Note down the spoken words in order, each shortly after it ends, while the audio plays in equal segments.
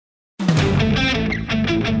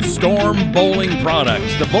Storm Bowling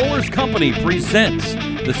Products, the Bowlers Company presents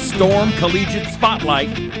the Storm Collegiate Spotlight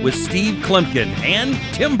with Steve Kloempken and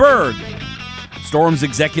Tim Berg. Storm's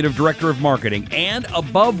Executive Director of Marketing and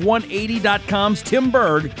Above180.com's Tim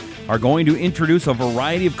Berg are going to introduce a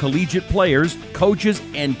variety of collegiate players, coaches,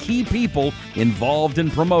 and key people involved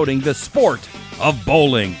in promoting the sport of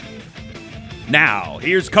bowling. Now,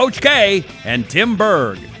 here's Coach K and Tim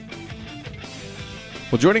Berg.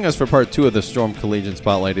 Well, joining us for part two of the Storm Collegiate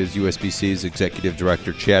Spotlight is USBC's Executive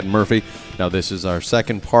Director, Chad Murphy. Now, this is our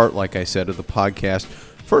second part, like I said, of the podcast.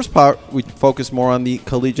 First part, we focus more on the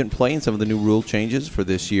collegiate play and some of the new rule changes for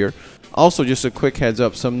this year. Also, just a quick heads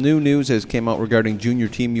up, some new news has came out regarding Junior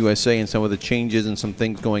Team USA and some of the changes and some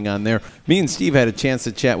things going on there. Me and Steve had a chance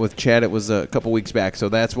to chat with Chad. It was a couple weeks back, so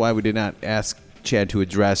that's why we did not ask Chad to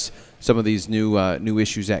address some of these new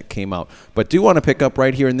issues that came out. But do want to pick up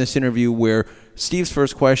right here in this interview where Steve's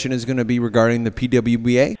first question is going to be regarding the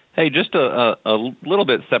PWBA. Hey, just a little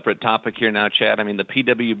bit separate topic here now, Chad. I mean, the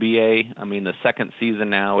PWBA, the second season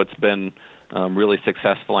now, it's been really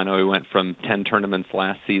successful. I know we went from 10 tournaments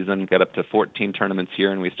last season, got up to 14 tournaments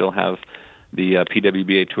here, and we still have the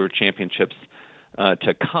PWBA Tour Championships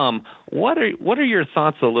to come. What are your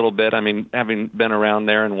thoughts a little bit? I mean, having been around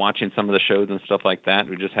there and watching some of the shows and stuff like that,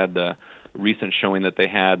 we just had the recent showing that they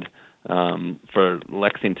had for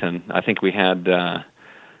Lexington. I think we had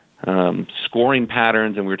scoring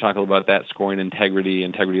patterns, and we were talking about that, scoring integrity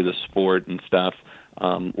of the sport and stuff,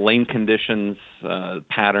 lane conditions,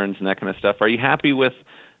 patterns, and that kind of stuff. Are you happy with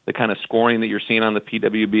the kind of scoring that you're seeing on the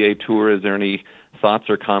PWBA Tour? Is there any thoughts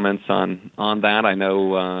or comments on that? I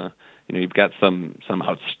know you've got some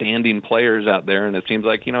outstanding players out there, and it seems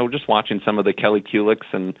like, just watching some of the Kelly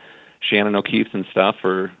Kulicks and Shannon O'Keefe's and stuff,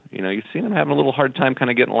 or, you've seen them having a little hard time kind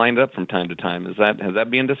of getting lined up from time to time. Has that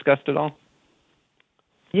been discussed at all?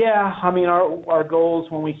 Yeah, our goals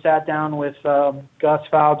when we sat down with Gus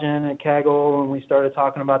Falgen and Kegel and we started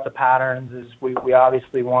talking about the patterns is we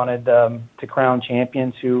obviously wanted to crown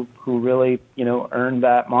champions who really, earned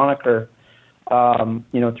that moniker,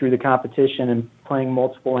 through the competition and playing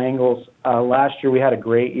multiple angles. Last year we had a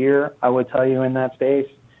great year, I would tell you, in that space.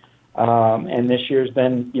 And this year's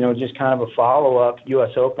been, just kind of a follow-up.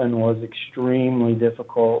 U.S. Open was extremely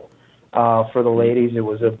difficult for the ladies. It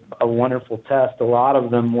was a wonderful test. A lot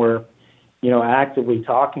of them were, actively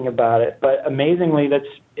talking about it. But amazingly,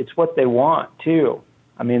 it's what they want, too.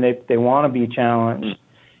 They want to be challenged,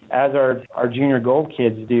 as our junior gold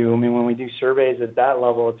kids do. When we do surveys at that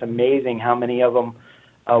level, it's amazing how many of them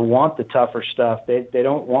want the tougher stuff. They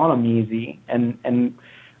don't want them easy. And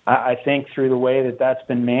I think through the way that's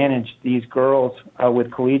been managed, these girls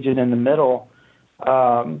with collegiate in the middle,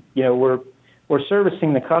 we're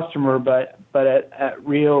servicing the customer, but at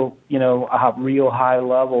real, a real high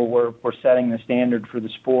level, we're setting the standard for the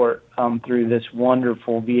sport through this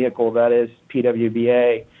wonderful vehicle that is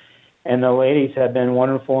PWBA. And the ladies have been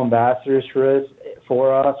wonderful ambassadors for us,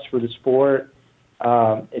 for the sport.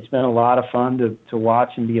 It's been a lot of fun to watch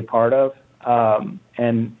and be a part of.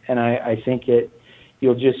 And I think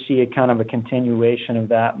you'll just see a kind of a continuation of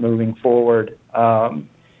that moving forward.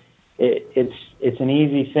 It's an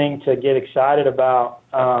easy thing to get excited about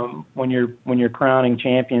when you're crowning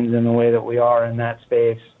champions in the way that we are in that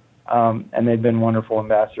space, and they've been wonderful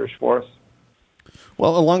ambassadors for us.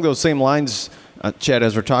 Well, along those same lines, Chad,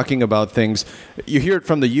 as we're talking about things, you hear it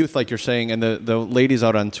from the youth, like you're saying, and the ladies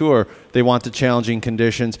out on tour, they want the challenging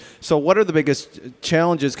conditions. So what are the biggest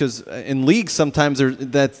challenges? Because in leagues, sometimes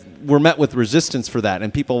we're met with resistance for that,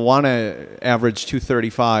 and people want to average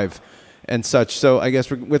 235 and such. So I guess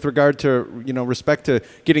with regard to, respect to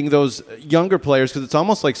getting those younger players, because it's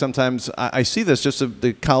almost like sometimes I see this just of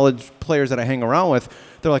the college players that I hang around with,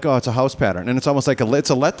 they're like, oh, it's a house pattern. And it's almost like it's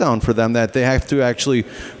a letdown for them that they have to actually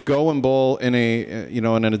go and bowl in in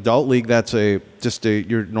an adult league that's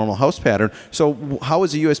your normal house pattern. So how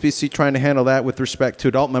is the USBC trying to handle that with respect to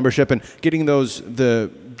adult membership and getting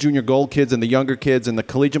the junior gold kids and the younger kids and the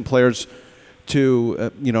collegiate players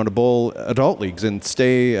to bowl adult leagues and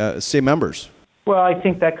stay members? Well, I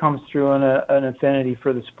think that comes through an affinity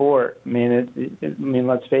for the sport.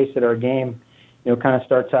 Let's face it, our game, kind of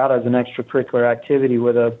starts out as an extracurricular activity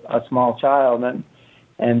with a small child,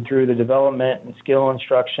 and through the development and skill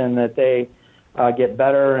instruction that they get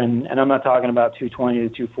better. And I'm not talking about 220 to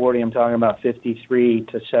 240. I'm talking about 53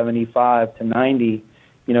 to 75 to 90.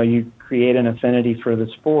 You create an affinity for the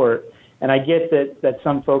sport. And I get that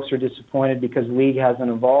some folks are disappointed because league hasn't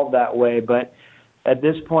evolved that way, but at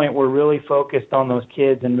this point, we're really focused on those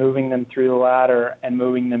kids and moving them through the ladder and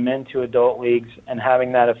moving them into adult leagues and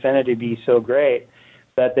having that affinity be so great.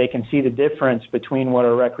 that they can see the difference between what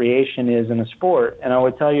a recreation is and a sport. And I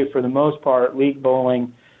would tell you, for the most part, league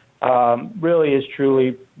bowling really is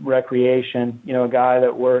truly recreation. A guy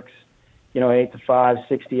that works, 8 to 5,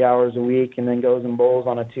 60 hours a week and then goes and bowls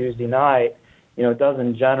on a Tuesday night,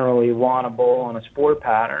 doesn't generally want to bowl on a sport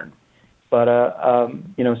pattern. But,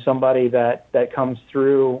 somebody that comes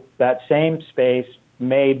through that same space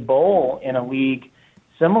may bowl in a league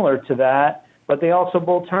similar to that, but they also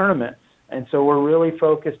bowl tournaments. And so we're really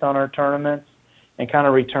focused on our tournaments and kind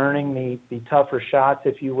of returning the tougher shots,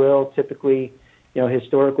 if you will, typically,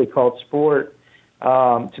 historically called sport,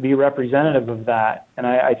 to be representative of that. And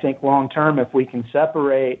I think long-term, if we can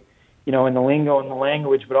separate, in the lingo and the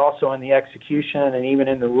language, but also in the execution and even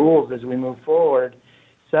in the rules as we move forward,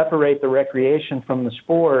 separate the recreation from the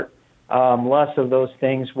sport, less of those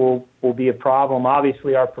things will be a problem.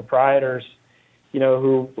 Obviously, our proprietors,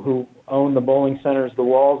 who own the bowling centers, the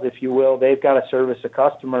walls, if you will, they've got to service a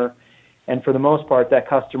customer. And for the most part, that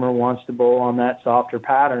customer wants to bowl on that softer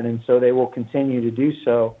pattern, and so they will continue to do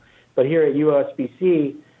so. But here at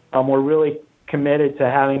USBC, we're really committed to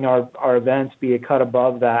having our events be a cut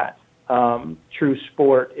above that, true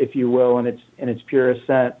sport, if you will, in its purest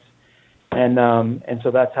sense. And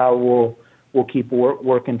so that's how we'll keep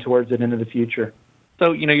working towards it into the future.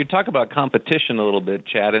 So, you talk about competition a little bit,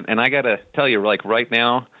 Chad, and I got to tell you, like right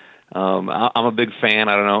now, I'm a big fan.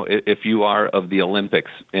 I don't know if you are, of the Olympics,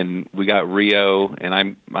 and we got Rio, and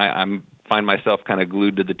I'm find myself kind of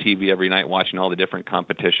glued to the TV every night watching all the different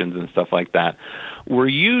competitions and stuff like that. Were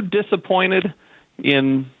you disappointed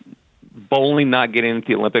in bowling not getting into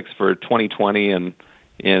the Olympics for 2020? And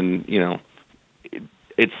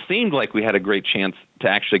it seemed like we had a great chance to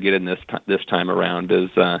actually get in this time around. Is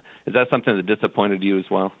that something that disappointed you as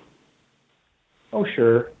well? Oh,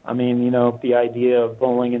 sure. I mean, the idea of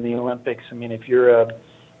bowling in the Olympics, if you're a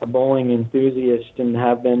bowling enthusiast and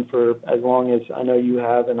have been for as long as I know you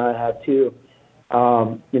have and I have too,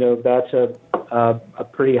 that's a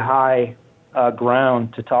pretty high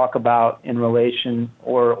ground to talk about in relation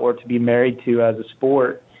or to be married to as a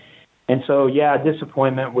sport. And so, yeah,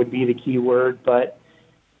 disappointment would be the key word, but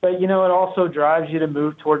it also drives you to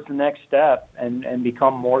move towards the next step and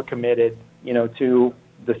become more committed, to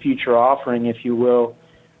the future offering, if you will.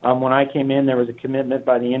 When I came in, there was a commitment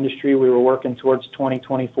by the industry. We were working towards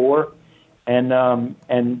 2024, and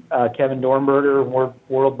Kevin Dornberger,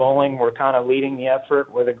 World Bowling, we're kind of leading the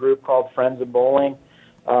effort with a group called Friends of Bowling,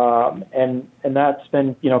 and that's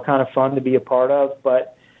been kind of fun to be a part of.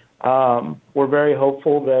 But we're very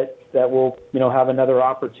hopeful that we'll have another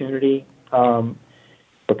opportunity.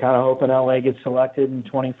 We're kind of hoping LA gets selected in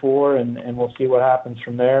 24, and we'll see what happens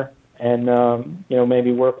from there. And,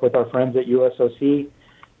 maybe work with our friends at USOC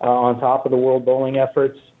on top of the World Bowling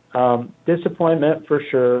efforts. Disappointment for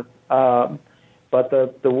sure, but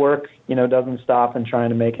the work, doesn't stop in trying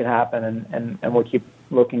to make it happen, and we'll keep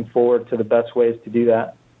looking forward to the best ways to do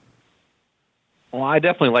that. Well, I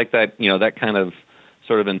definitely like that, that kind of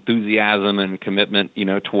sort of enthusiasm and commitment,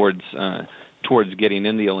 towards getting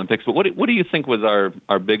in the Olympics. But what do you think was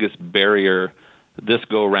our biggest barrier this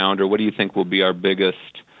go around, or what do you think will be our biggest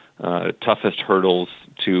toughest hurdles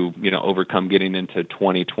to overcome getting into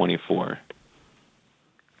 2024?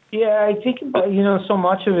 Yeah, I think so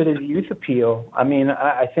much of it is youth appeal.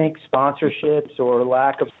 I think sponsorships or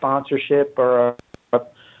lack of sponsorship are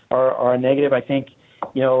a negative. I think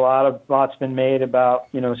lots been made about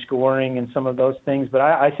scoring and some of those things, but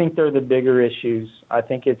I think they're the bigger issues. I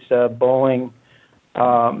think it's bowling,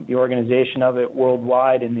 the organization of it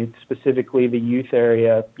worldwide, and specifically the youth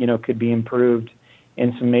area, could be improved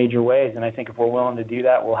in some major ways. And I think if we're willing to do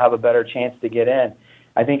that, we'll have a better chance to get in.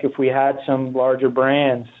 I think if we had some larger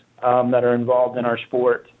brands that are involved in our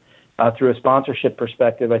sport through a sponsorship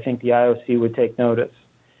perspective, I think the IOC would take notice.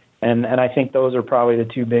 And I think those are probably the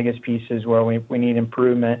two biggest pieces where we need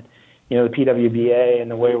improvement. The PWBA and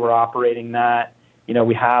the way we're operating that.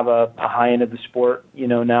 We have a high end of the sport,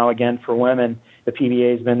 now again for women. The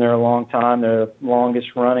PBA has been there a long time. They're the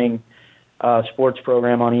longest running sports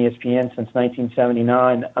program on ESPN since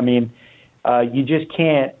 1979. You just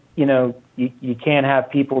can't, you can't have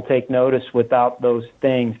people take notice without those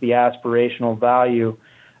things, the aspirational value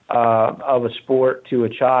of a sport to a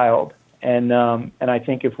child. And I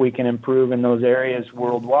think if we can improve in those areas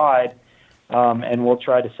worldwide, and we'll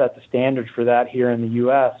try to set the standard for that here in the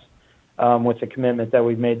U.S. With the commitment that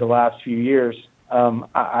we've made the last few years,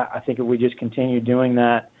 I think if we just continue doing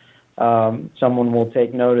that, someone will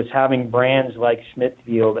take notice. Having brands like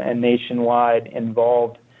Smithfield and Nationwide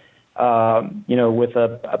involved, with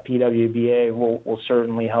a PWBA will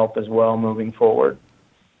certainly help as well moving forward.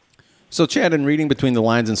 So, Chad, in reading between the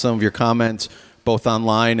lines in some of your comments, both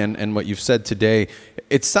online and what you've said today.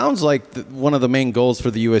 It sounds like one of the main goals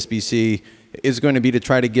for the USBC is going to be to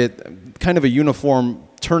try to get kind of a uniform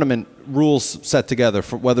tournament rules set together,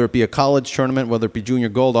 for whether it be a college tournament, whether it be junior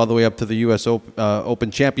gold, all the way up to the U.S.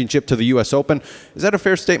 Open Championship, to the U.S. Open. Is that a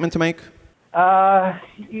fair statement to make?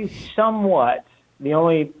 Somewhat. The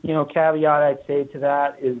only, caveat I'd say to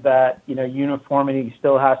that is that, uniformity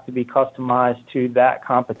still has to be customized to that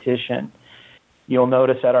competition. You'll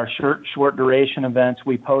notice at our short duration events,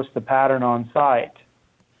 we post the pattern on site,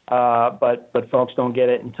 but folks don't get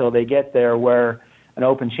it until they get there, where an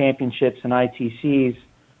Open Championships and ITCs,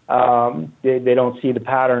 they don't see the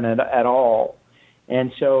pattern at all.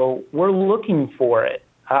 And so we're looking for it.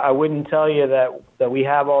 I wouldn't tell you that we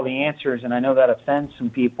have all the answers, and I know that offends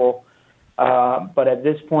some people. But at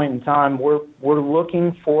this point in time, we're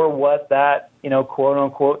looking for what that, quote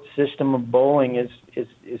unquote system of bowling is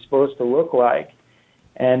supposed to look like.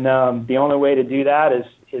 And the only way to do that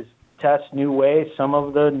is test new ways. Some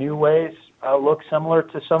of the new ways look similar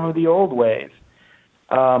to some of the old ways.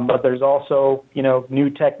 But there's also, new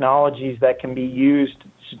technologies that can be used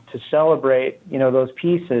to celebrate, those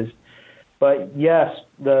pieces. But yes,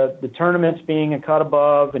 the tournaments being a cut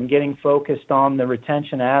above and getting focused on the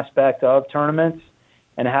retention aspect of tournaments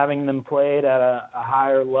and having them played at a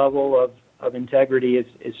higher level of integrity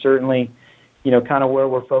is certainly, kind of where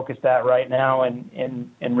we're focused at right now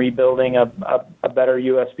in rebuilding a better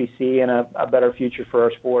USBC and a better future for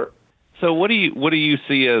our sport. So what do you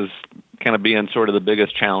see as kind of being sort of the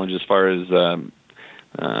biggest challenge as far as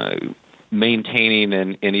maintaining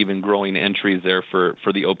and even growing entries there for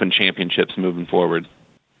the Open Championships moving forward?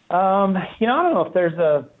 I don't know if there's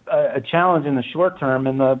a challenge in the short term.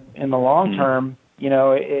 In the long term,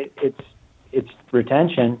 it's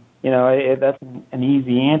retention. That's an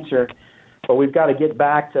easy answer. But we've got to get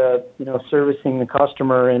back to servicing the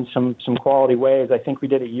customer in some quality ways. I think we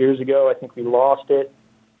did it years ago. I think we lost it.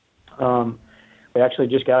 We actually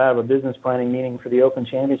just got out of a business planning meeting for the Open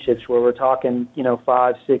Championships where we're talking,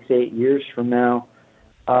 5, 6, 8 years from now.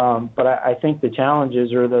 But I think the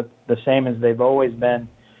challenges are the same as they've always been.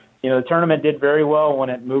 The tournament did very well when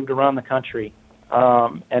it moved around the country.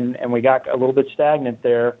 And we got a little bit stagnant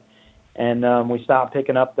there. And we stopped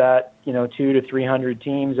picking up that, 200 to 300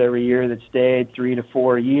 teams every year that stayed 3 to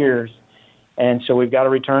 4 years. And so we've got to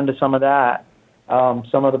return to some of that.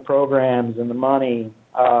 Some of the programs and the money,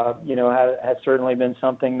 has certainly been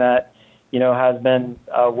something that, has been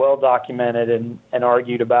well documented and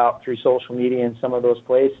argued about through social media in some of those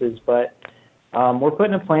places. But we're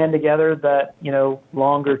putting a plan together that,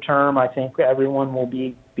 longer term, I think everyone will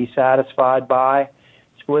be satisfied by.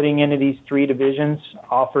 Splitting into these 3 divisions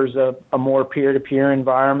offers a more peer-to-peer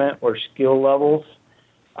environment where skill levels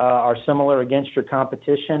are similar against your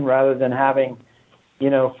competition rather than having,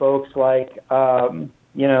 folks like, I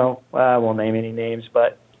won't name any names,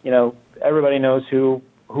 but, everybody knows who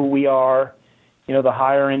we are, the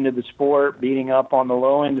higher end of the sport, beating up on the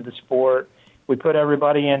low end of the sport. We put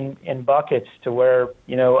everybody in buckets to where,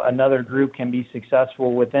 another group can be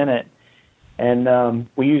successful within it. And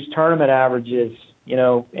we use tournament averages,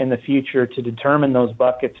 in the future to determine those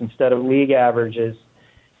buckets instead of league averages.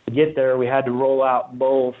 To get there, we had to roll out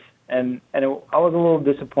both. And I was a little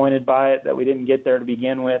disappointed by it that we didn't get there to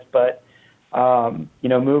begin with, but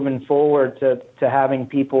moving forward to having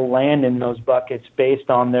people land in those buckets based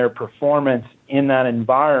on their performance in that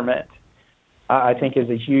environment, I think is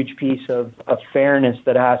a huge piece of fairness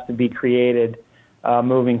that has to be created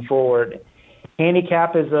moving forward.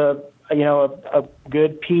 Handicap is a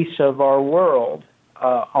good piece of our world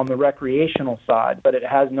on the recreational side, but it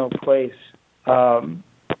has no place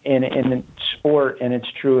in sport in its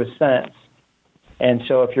truest sense. And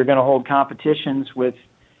so if you're going to hold competitions with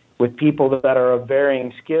people that are of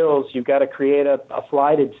varying skills, you've got to create a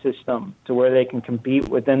flighted system to where they can compete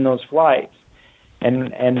within those flights.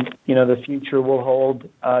 And the future will hold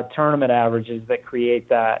tournament averages that create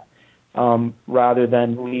that rather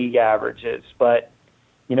than league averages. But,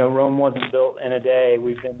 Rome wasn't built in a day.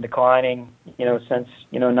 We've been declining, since,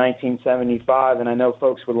 1975, and I know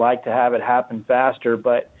folks would like to have it happen faster,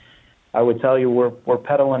 but I would tell you we're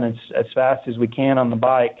pedaling as fast as we can on the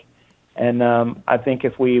bike. And I think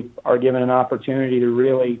if we are given an opportunity to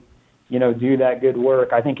really, do that good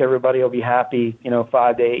work, I think everybody will be happy,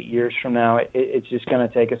 5 to 8 years from now. It's just going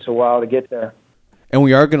to take us a while to get there. And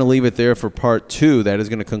we are going to leave it there for part 2. That is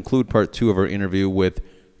going to conclude part 2 of our interview with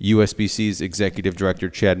USBC's Executive Director,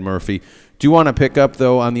 Chad Murphy. Do you want to pick up,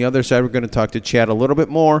 though, on the other side? We're going to talk to Chad a little bit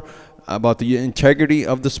more about the integrity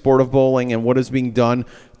of the sport of bowling and what is being done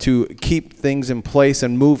to keep things in place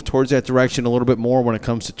and move towards that direction a little bit more when it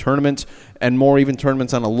comes to tournaments, and more even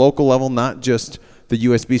tournaments on a local level, not just the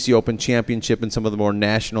USBC Open Championship and some of the more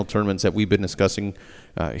national tournaments that we've been discussing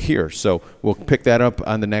here. So we'll pick that up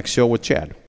on the next show with Chad.